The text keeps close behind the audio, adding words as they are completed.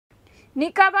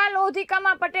નિકાબા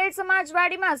લોધિકામાં પટેલ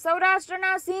સમાજવાડીમાં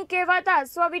સૌરાષ્ટ્રના સિંહ કહેવાતા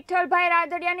સ્વ વિઠ્ઠલભાઈ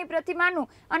રાદડિયાની પ્રતિમાનું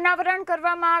અનાવરણ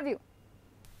કરવામાં આવ્યું।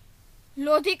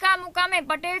 લોધિકા મુકામે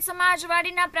પટેલ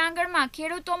સમાજવાડીના પ્રાંગણમાં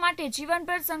ખેડૂતો માટે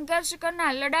જીવનભર સંઘર્ષ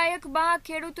કરનાર લડાયક બા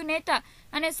ખેડૂત નેતા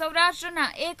અને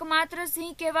સૌરાષ્ટ્રના એકમાત્ર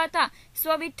સિંહ કહેવાતા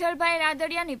સ્વ વિઠ્ઠલભાઈ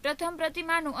રાદડિયાની પ્રથમ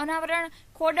પ્રતિમાનું અનાવરણ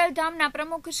ખોડલધામના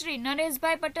પ્રમુખ શ્રી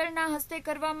નરેશભાઈ પટેલના હસ્તે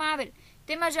કરવામાં આવેલ।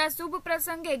 તેમજ આ શુભ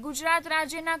પ્રસંગે ગુજરાત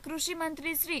રાજ્યના કૃષિ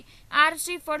મંત્રી શ્રી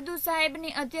આર.સી. ફળદુ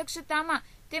સાહેબની અધ્યક્ષતામાં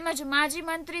તેમજ માજી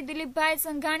મંત્રી દિલીપભાઈ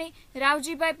સંઘાણી,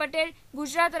 રાવજીભાઈ પટેલ,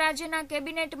 ગુજરાત રાજ્યના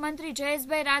કેબિનેટ મંત્રી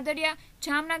જયેશભાઈ રાદડિયા,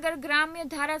 જામનગર ગ્રામ્ય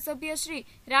ધારાસભ્ય શ્રી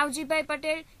રાવજીભાઈ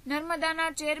પટેલ, નર્મદાના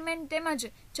ચેરમેન તેમજ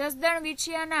જસદણ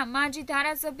વિછિયાના માજી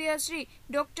ધારાસભ્ય શ્રી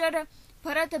ડોક્ટર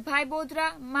ભરતભાઈ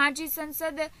બોધરા, માજી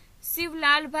સંસદ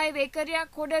શિવલાલભાઈ વેકરિયા,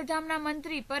 ખોડલધામના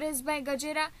મંત્રી પરેશભાઈ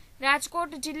ગજેરા,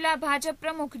 રાજકોટ જિલ્લા ભાજપ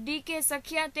પ્રમુખ ડી.કે.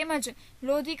 સખિયા તેમજ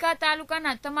લોધિકા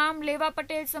તાલુકાના તમામ લેવા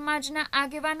પટેલ સમાજના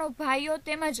આગેવાનો, ભાઈઓ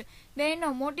તેમજ બહેનો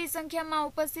મોટી સંખ્યામાં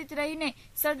ઉપસ્થિત રહીને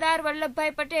સરદાર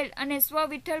વલ્લભભાઈ પટેલ અને સ્વ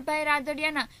વિઠ્ઠલભાઈ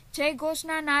રાદડિયાના જય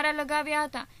ઘોષના નારા લગાવ્યા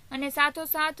હતા અને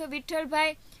સાથોસાથ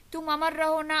વિઠ્ઠલભાઈ તુમ અમર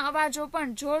રહોના અવાજો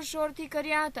પણ જોરશોરથી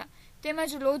કર્યા હતા।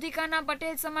 તેમજ લોધિકાના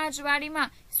પટેલ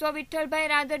સમાજવાડીમાં સ્વ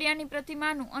વિઠ્ઠલભાઈ રાદડિયાની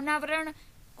પ્રતિમાનું અનાવરણ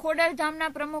ખોડલધામના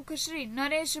પ્રમુખ શ્રી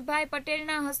નરેશભાઈ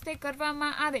પટેલના હસ્તે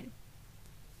કરવામાં આવેલ।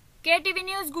 KTV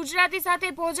ન્યૂઝ ગુજરાતી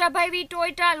સાથે ભોજાભાઈ વી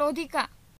ટોયટા, લોધિકા।